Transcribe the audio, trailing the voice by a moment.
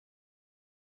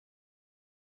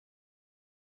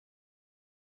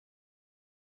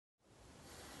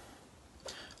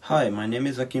Hi, my name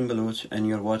is Hakeem Baloch and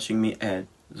you're watching me at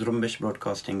Zrumbesh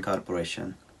Broadcasting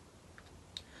Corporation.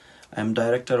 I am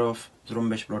director of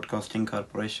Zrumbesh Broadcasting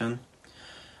Corporation.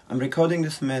 I'm recording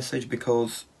this message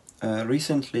because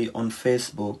recently on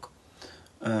Facebook,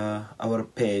 our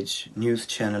page, news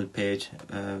channel page,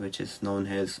 which is known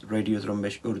as Radio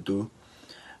Zrumbesh Urdu,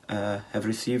 have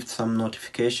received some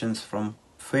notifications from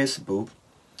Facebook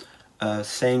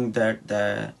saying that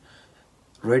the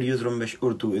Radio Zrumbesh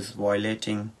Urdu is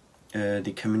violating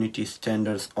the community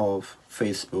standards of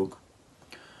Facebook.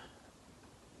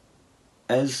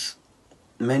 As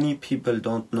many people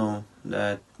don't know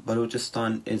that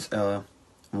Balochistan is a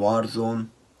war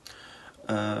zone.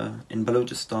 In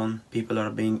Balochistan, people are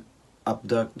being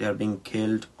abducted, they are being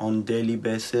killed on daily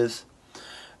basis.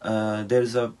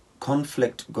 There's a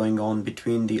conflict going on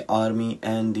between the army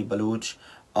and the Baloch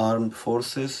armed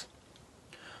forces.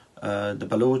 The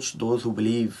Baloch, those who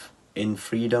believe in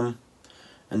freedom,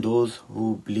 and those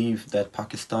who believe that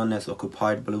Pakistan has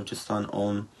occupied Balochistan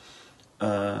on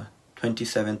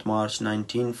 27th March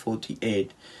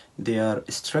 1948, they are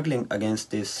struggling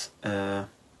against this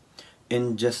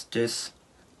injustice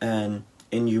and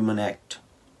inhuman act.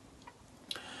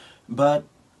 But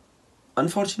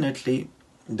unfortunately,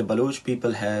 the Baloch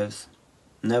people have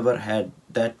never had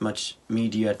that much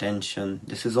media attention.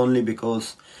 This is only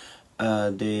because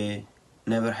they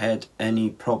never had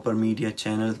any proper media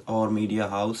channels or media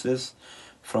houses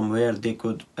from where they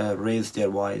could raise their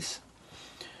voice.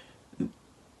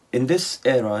 In this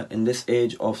era, in this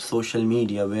age of social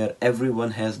media where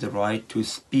everyone has the right to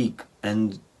speak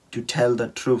and to tell the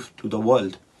truth to the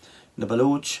world, the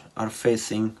Baloch are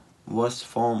facing worst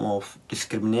form of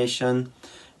discrimination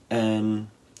and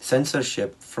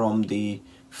censorship from the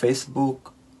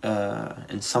Facebook,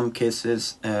 in some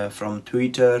cases from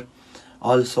Twitter,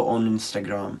 also on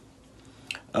Instagram.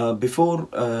 Before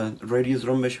Radio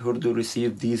Zrumbesh Urdu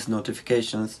received these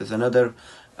notifications, there's another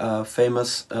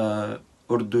famous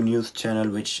Urdu news channel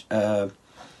which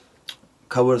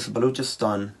covers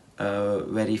Balochistan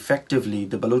very effectively.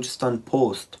 The Balochistan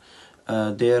Post,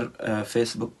 their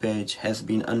Facebook page has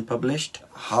been unpublished.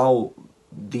 How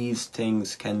these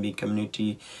things can be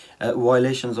community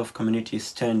violations of community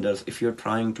standards if you're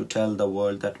trying to tell the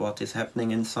world that what is happening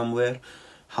in somewhere,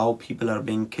 how people are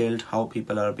being killed, how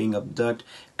people are being abducted,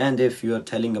 and if you are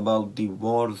telling about the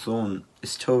war zone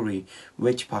story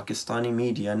which Pakistani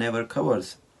media never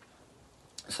covers.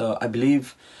 So I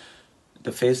believe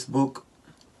the Facebook,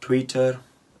 Twitter,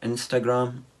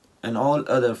 Instagram and all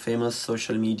other famous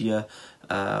social media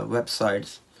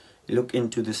websites look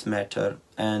into this matter,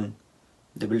 and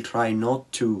they will try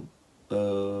not to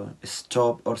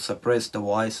stop or suppress the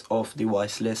voice of the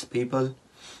voiceless people,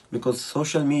 because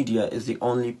social media is the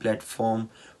only platform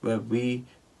where we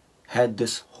had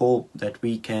this hope that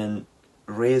we can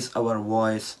raise our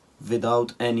voice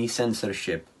without any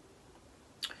censorship.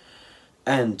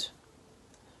 And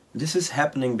this is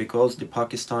happening because the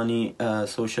Pakistani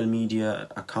social media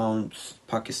accounts,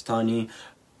 Pakistani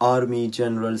army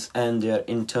generals and their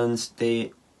interns,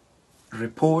 they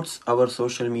reports our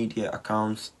social media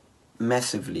accounts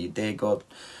massively. They got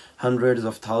hundreds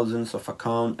of thousands of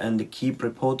accounts and they keep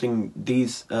reporting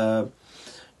these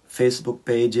Facebook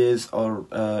pages or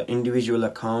individual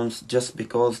accounts just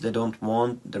because they don't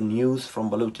want the news from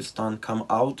Balochistan come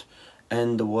out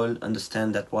and the world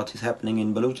understand that what is happening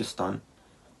in Balochistan.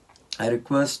 I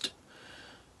request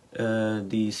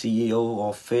the CEO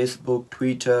of Facebook,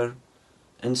 Twitter,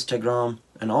 Instagram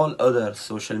and all other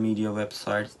social media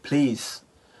websites, please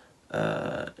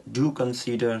do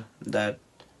consider that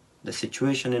the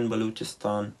situation in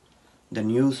Balochistan, the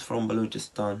news from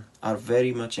Balochistan are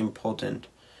very much important.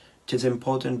 It is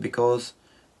important because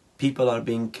people are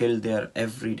being killed there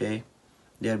every day.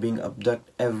 They are being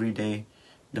abducted every day.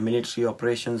 The military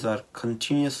operations are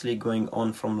continuously going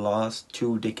on from last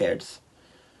 2 decades.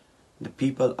 The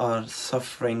people are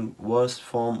suffering worst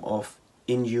form of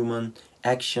inhuman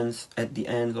actions at the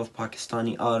hands of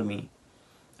Pakistani army.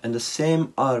 And the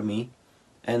same army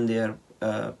and their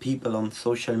people on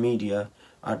social media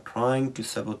are trying to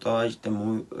sabotage the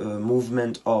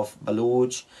movement of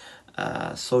Baloch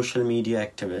social media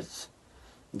activists,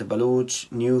 the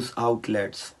Baloch news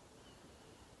outlets.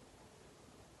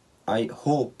 I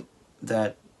hope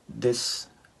that this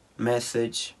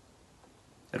message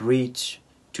reach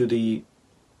to the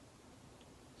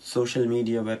social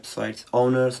media websites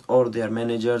owners or their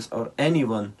managers or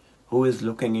anyone who is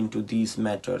looking into these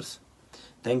matters.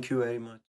 Thank you very much.